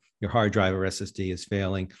that your hard drive or SSD is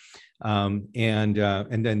failing.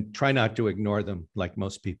 And then try not to ignore them like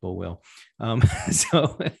most people will.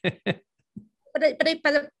 Backup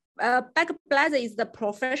Blazer is the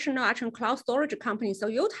professional actual cloud storage company. So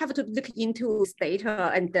you have to look into this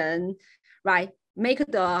data and then, make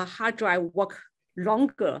the hard drive work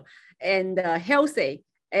longer and healthy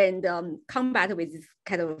and combat with this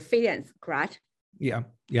kind of failures, correct? Yeah,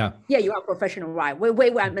 you are professional, right? We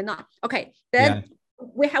are not. Okay, then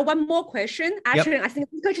we have one more question. Actually, I think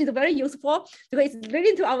this question is very useful because it's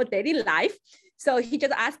related to our daily life. So he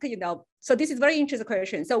just asked, so this is very interesting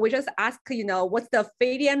question. So we just ask, what's the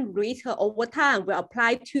failure rate over time will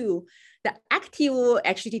apply to the active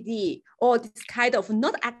HDD or this kind of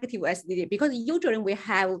not active SSD? Because usually we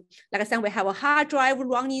have, like I said, we have a hard drive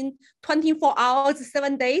running 24 hours,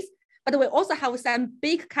 7 days, but we also have some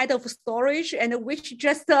big kind of storage and which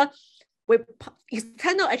just with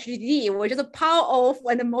external HDD, we just power off,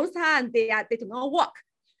 and most time they do not work.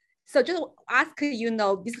 So just ask,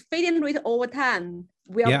 this failure rate over time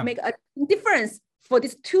will make a difference for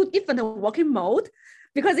these 2 different working mode,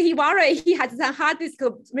 because he worried he has some hard disk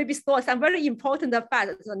maybe store some very important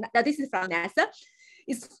files. So this is from NASA.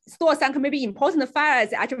 It stores some maybe important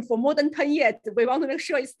files actually for more than 10 years. We want to make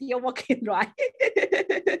sure it's still working, right?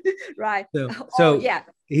 Right. So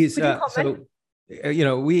he's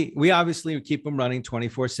we obviously keep them running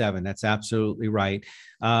 24/7. That's absolutely right.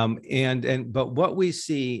 But what we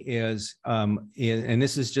see is, and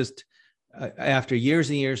this is just after years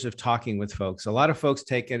and years of talking with folks, a lot of folks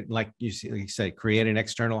take it, like you say, create an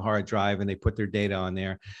external hard drive and they put their data on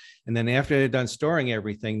there. And then after they're done storing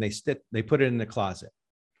everything, they put it in the closet.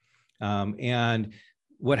 And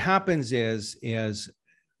what happens is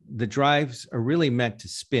the drives are really meant to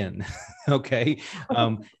spin. Okay.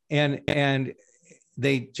 And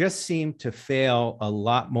they just seem to fail a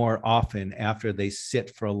lot more often after they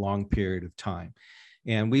sit for a long period of time.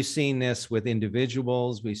 And we've seen this with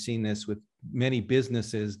individuals. We've seen this with many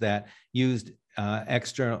businesses that used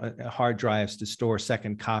external hard drives to store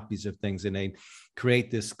second copies of things. And they create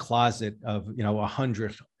this closet of,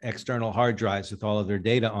 100 external hard drives with all of their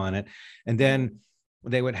data on it. And then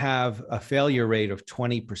they would have a failure rate of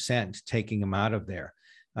 20% taking them out of there.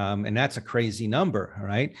 And that's a crazy number,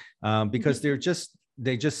 right? Because they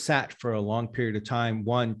just sat for a long period of time.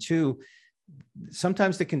 One, two,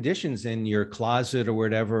 sometimes the conditions in your closet or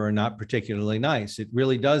whatever are not particularly nice. It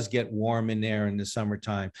really does get warm in there in the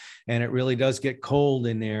summertime, and it really does get cold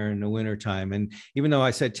in there in the wintertime. And even though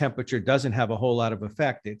I said temperature doesn't have a whole lot of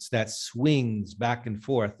effect, it's that swings back and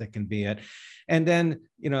forth that can be it. And then,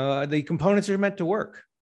 the components are meant to work.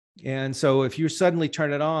 And so if you suddenly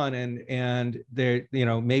turn it on and they're,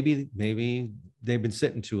 maybe they've been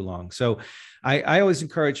sitting too long. So I always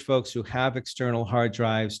encourage folks who have external hard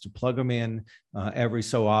drives to plug them in every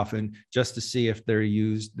so often, just to see if they're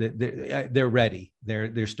used, they're ready,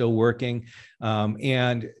 they're still working,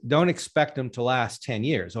 and don't expect them to last 10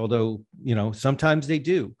 years, although, sometimes they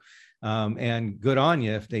do. And good on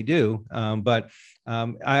you if they do. But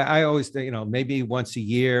I always think, maybe once a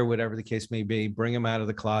year, whatever the case may be, bring them out of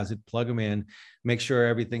the closet, plug them in, make sure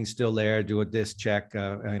everything's still there, do a disk check,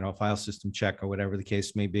 file system check, or whatever the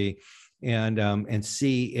case may be, and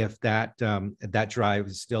see if that drive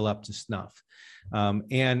is still up to snuff.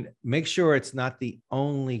 And make sure it's not the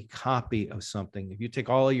only copy of something. If you take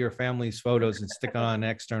all of your family's photos and stick it on an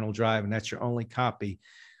external drive, and that's your only copy,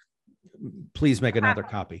 please make another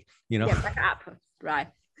copy, Yeah, backup, right.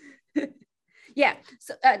 Yeah,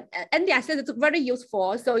 so Andy, I said it's very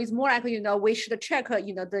useful. So it's more like, we should check,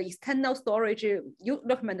 the external storage you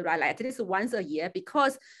recommend, right? Like at least once a year,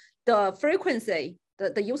 because the frequency,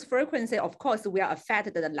 the use frequency, of course, will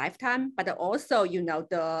affect the lifetime, but also,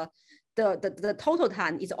 the total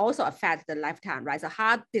time is also affect the lifetime, right? The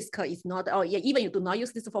hard disk is not, even you do not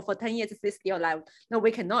use this for 10 years, it's still like, no,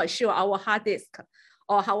 we cannot assure our hard disk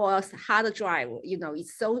or our hard drive,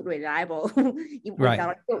 it's so reliable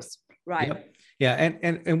without use, right? Yep. Yeah,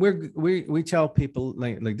 and we tell people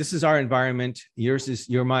like this is our environment.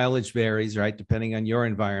 Your mileage varies, right, depending on your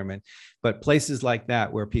environment. But places like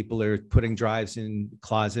that where people are putting drives in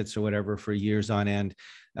closets or whatever for years on end,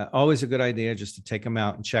 always a good idea just to take them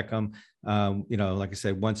out and check them. Like I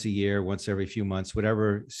said, once a year, once every few months,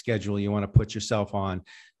 whatever schedule you want to put yourself on,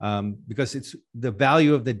 because it's the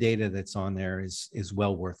value of the data that's on there is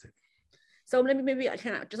well worth it. So maybe I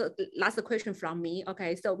can just last question from me.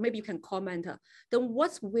 Okay, so maybe you can comment. Then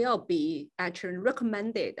what will be actually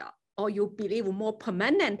recommended, or you believe more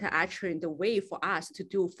permanent actually the way for us to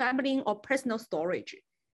do family or personal storage?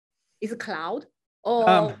 Is it cloud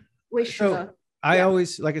or we should? I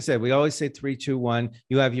always, like I said, we always say 3, 2, 1.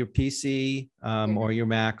 You have your PC or your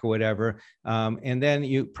Mac or whatever. And then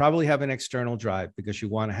you probably have an external drive, because you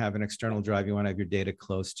want to have an external drive. You want to have your data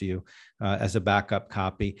close to you as a backup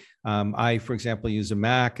copy. I, for example, use a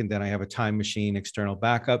Mac, and then I have a Time Machine external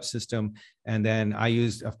backup system. And then I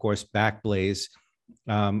use, of course, Backblaze,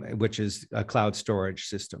 which is a cloud storage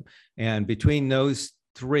system. And between those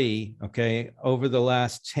three, okay, over the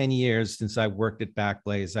last 10 years since I've worked at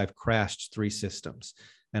Backblaze, I've crashed 3 systems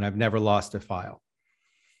and I've never lost a file.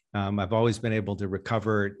 I've always been able to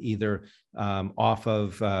recover it either off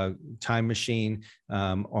of Time Machine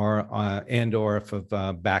or off of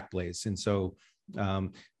Backblaze. And so,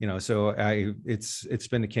 it's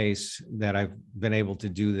been the case that I've been able to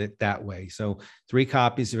do it that way. So 3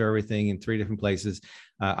 copies of everything in 3 different places.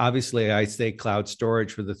 Obviously, I say cloud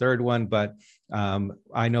storage for the third one, but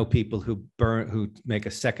I know people who make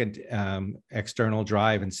a second external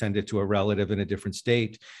drive and send it to a relative in a different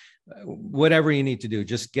state. Whatever you need to do,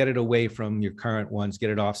 just get it away from your current ones, get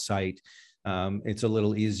it off site. It's a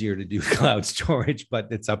little easier to do cloud storage, but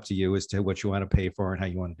it's up to you as to what you want to pay for and how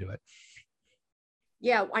you want to do it.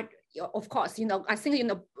 Yeah, of course, I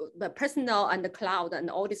think, the personal and the cloud and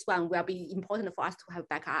all this one will be important for us to have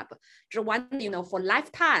backup. Just one, for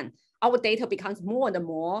lifetime, our data becomes more and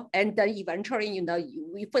more. And then eventually,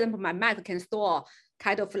 for example, my Mac can store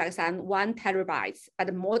kind of like some 1 terabyte,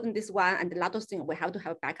 but more than this one, and a lot of things we have to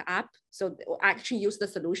have backup. So I actually use the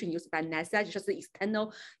solution used by NASA, just the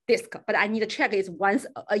external disk, but I need to check it once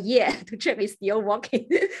a year to check it's still working.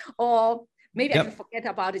 Or maybe I can forget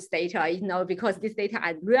about this data, because this data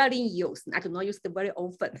I rarely use. I do not use it very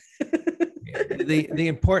often. The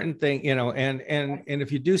important thing, and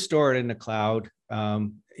if you do store it in the cloud,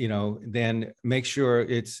 then make sure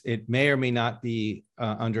it may or may not be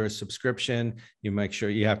under a subscription. You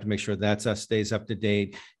have to make sure that stays up to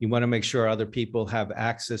date. You want to make sure other people have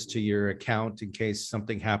access to your account in case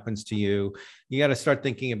something happens to you. You got to start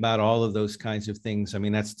thinking about all of those kinds of things. I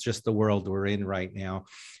mean, that's just the world we're in right now.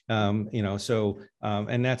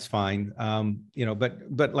 And that's fine.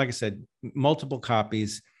 But like I said, multiple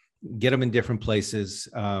copies, get them in different places.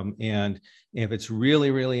 And if it's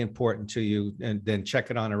really, really important to you, and then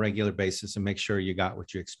check it on a regular basis and make sure you got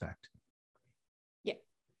what you expect. Yeah.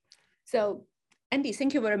 So Andy,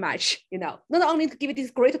 thank you very much. Not only to give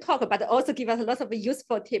this great talk, but also give us lots of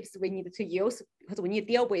useful tips we need to use because we need to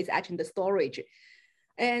deal with actually the storage.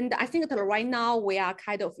 And I think that right now we are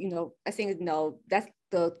kind of, I think, that's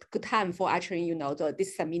the good time for actually,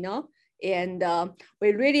 this seminar. And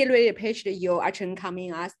we really, really appreciate you actually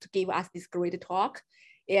coming us to give us this great talk.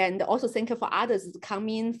 And also thank you for others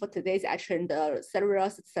coming for today's actually the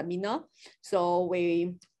Cerberus seminar. So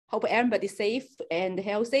we hope everybody's safe and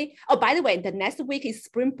healthy. Oh, by the way, the next week is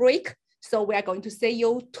spring break. So we are going to see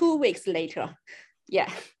you 2 weeks later.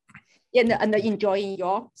 Yeah. And enjoying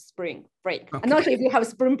your spring break. Okay. I'm not sure if you have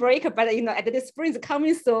spring break, but at the spring is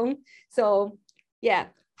coming soon. So yeah,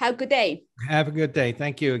 have a good day. Have a good day.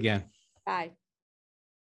 Thank you again. Bye.